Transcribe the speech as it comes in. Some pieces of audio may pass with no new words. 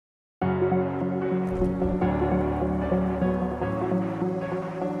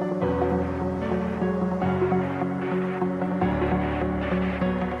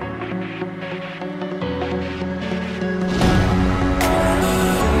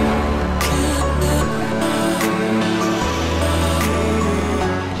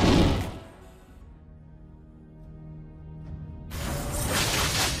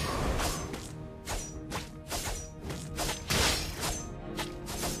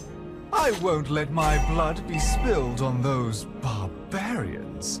I won't let my blood be spilled on those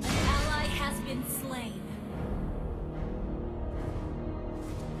barbarians. An ally has been slain.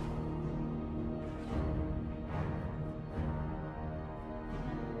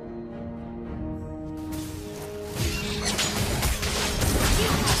 You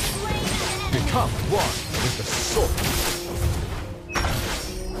have slain an enemy. Become one with the sword.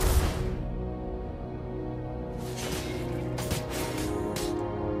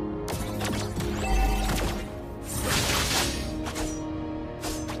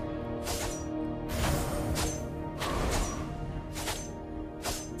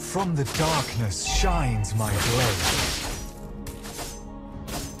 From the darkness shines my blade.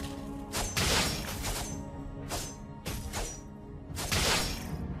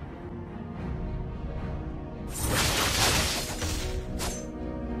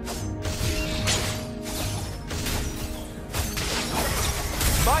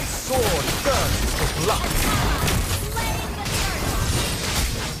 My sword burns for blood.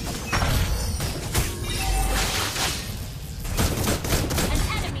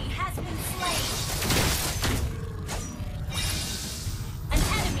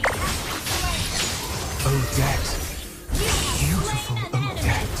 Odette. Beautiful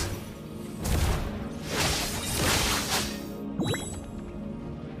Odette.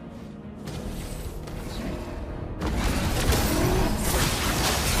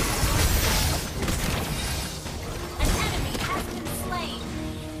 An enemy has been slain.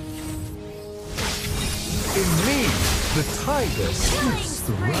 In me, the tiger sniffs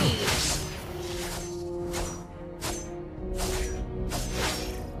the rose.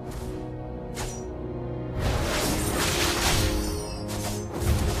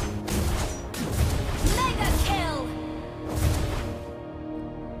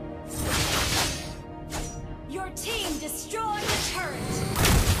 Your team destroyed the turret!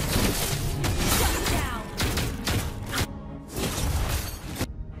 Shut down!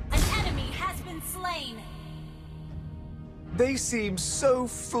 An enemy has been slain! They seem so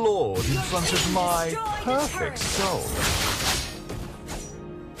flawed in front of my perfect soul.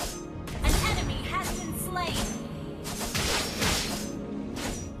 An enemy has been slain!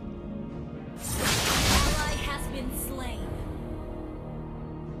 An ally has been slain.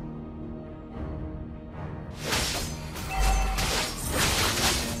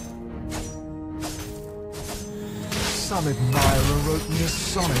 Some admirer wrote me a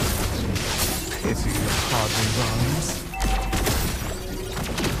sonnet. Pity it hardly rhymes.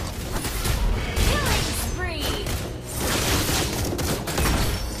 Killing spree!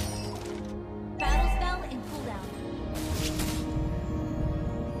 Battle spell in cooldown.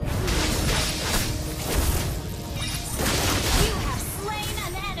 You have slain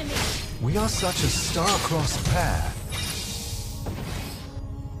an enemy! We are such a star-crossed pair.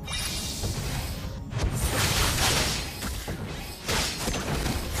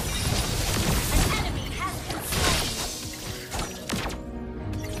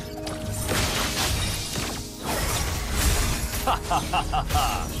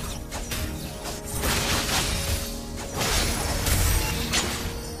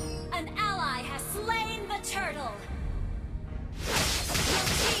 An ally has slain the turtle! Your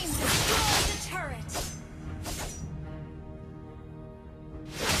team destroyed the turret!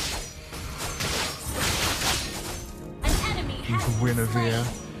 An enemy has been Guinevere,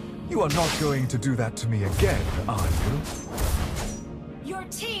 slain! you are not going to do that to me again, are you? Your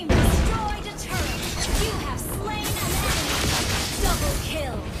team destroyed a turret! You have slain an enemy! Double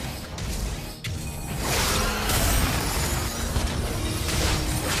kill!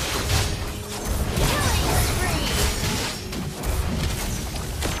 Killing spree!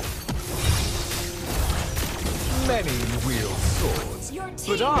 Many wield swords, Your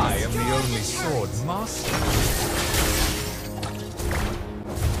team but I am the destroyed only the sword turret. master.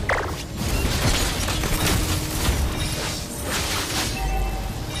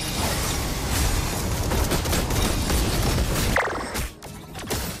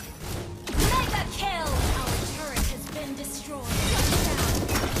 Mega kill! Our turret has been destroyed.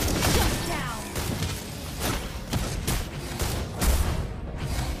 Shut down!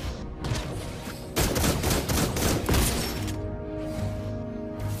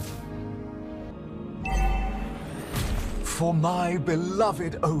 For my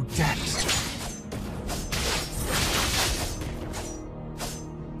beloved Odette.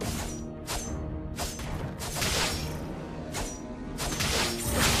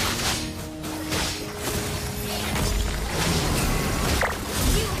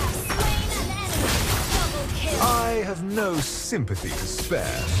 You have slain an enemy. Double kill. I have no sympathy to spare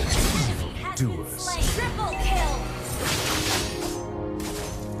for Enemy has been evildoers. slain. Triple kill.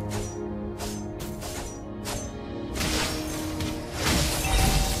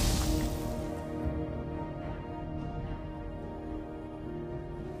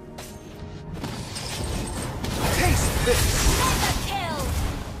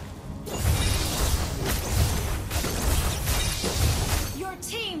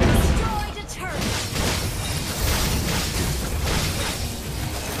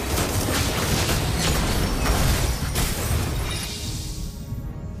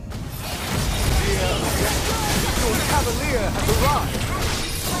 spear has arrived.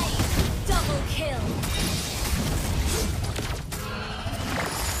 Double kill.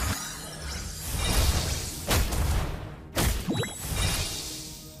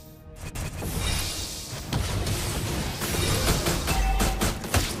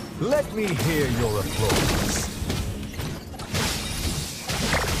 Let me hear your applause.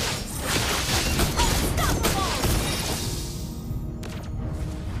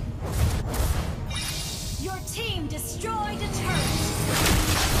 Your team destroyed a turret.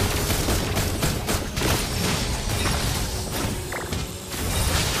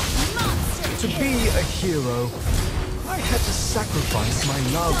 Monster To be a hero, I had to sacrifice my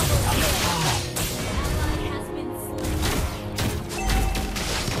love. ally has been slain.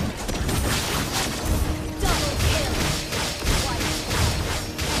 Double kill. Wiped out.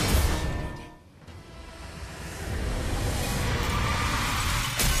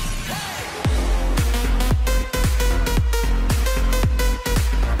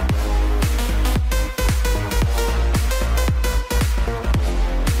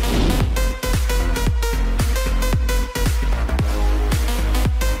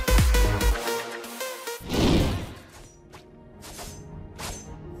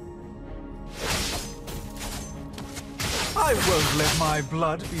 I won't let my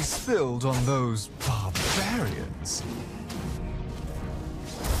blood be spilled on those barbarians.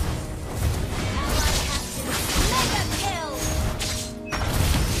 Mega kill.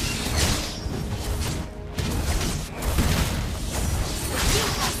 You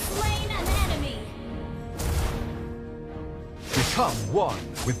have slain an enemy. Become one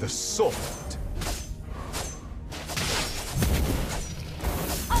with the sword.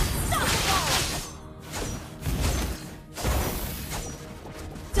 Unstoppable.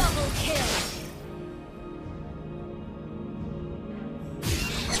 Double kill.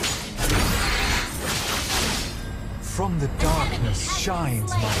 From the darkness shines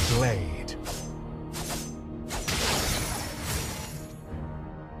my blade.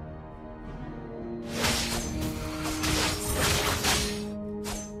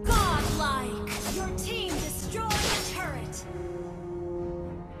 Godlike. Your team destroyed the turret.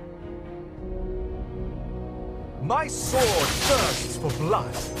 My sword thirsts for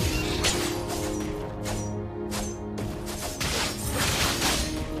blood.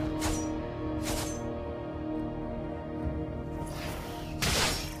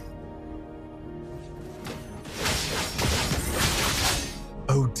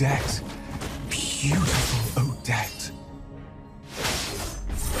 Odette, beautiful Odette.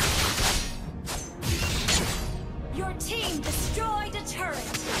 Your team destroyed a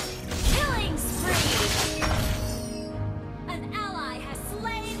turret. Killing spree. An ally has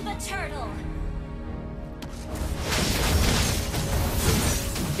slain the turtle.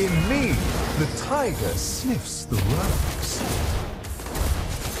 In me, the tiger sniffs the rose.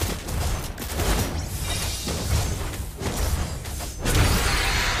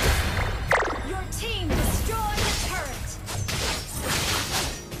 Your team destroyed a turret.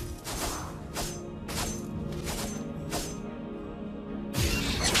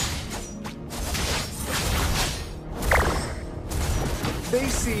 They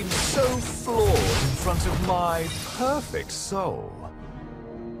seem so flawed in front of my perfect soul.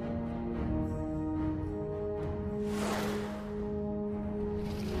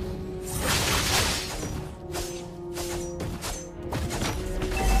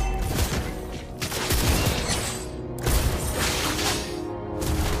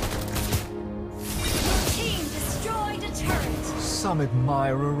 Your team destroyed a turret. Some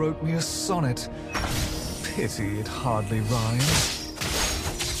admirer wrote me a sonnet. Pity it hardly rhymes.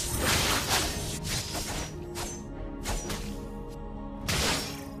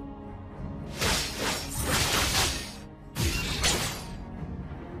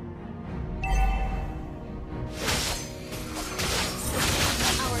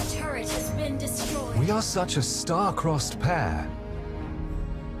 Our turret has been destroyed. We are such a star-crossed pair.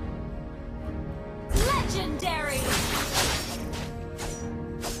 Legendary.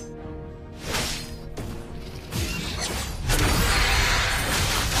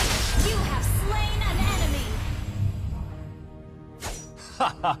 You have slain an enemy.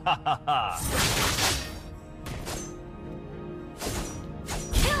 Ha ha ha ha ha!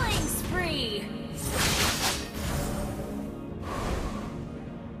 Killing spree.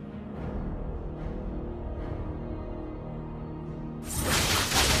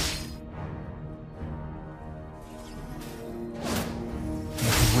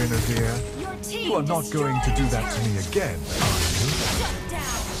 Winner, dear. Your team You are not going to do that to me again, are you? Shut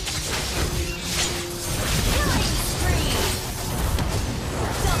down. Killing spree.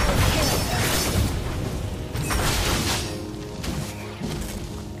 Double kill.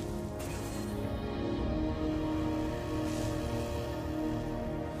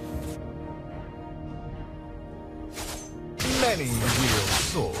 wield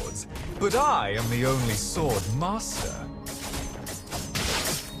swords, but I am the only sword master.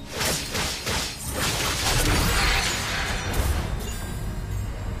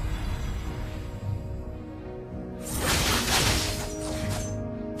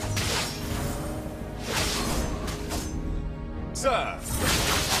 Sir!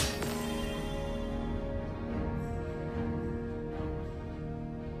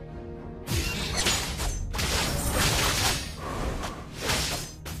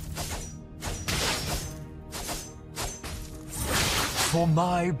 For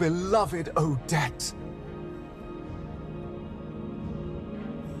my beloved Odette.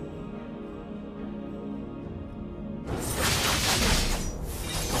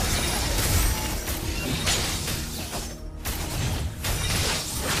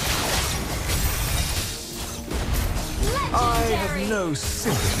 I have no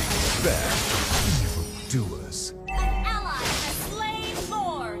sympathy to spare for evildoers. An ally has slain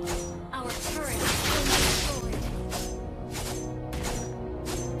Lord. Our turret has been destroyed.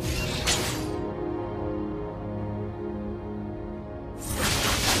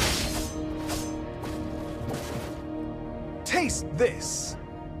 Taste this!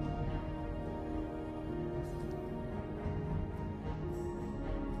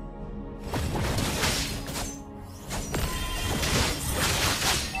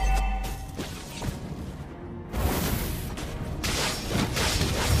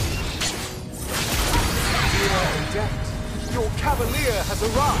 Your cavalier has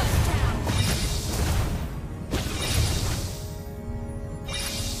arrived!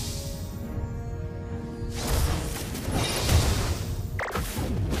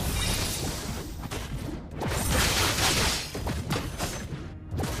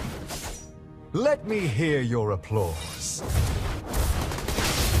 Let me hear your applause.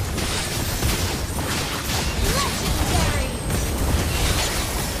 Legendary!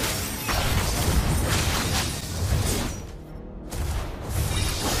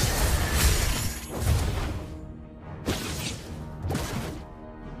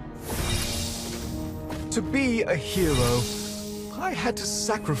 To be a hero, I had to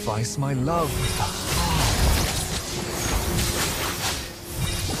sacrifice my love.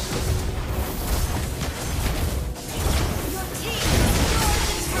 Your team destroyed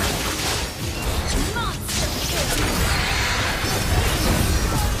the turret. Monster kill.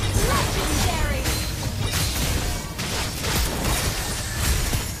 Legendary.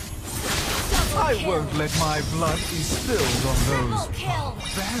 Double I kill. won't let my blood be spilled on Triple those kill.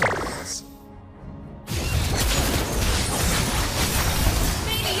 barbarians.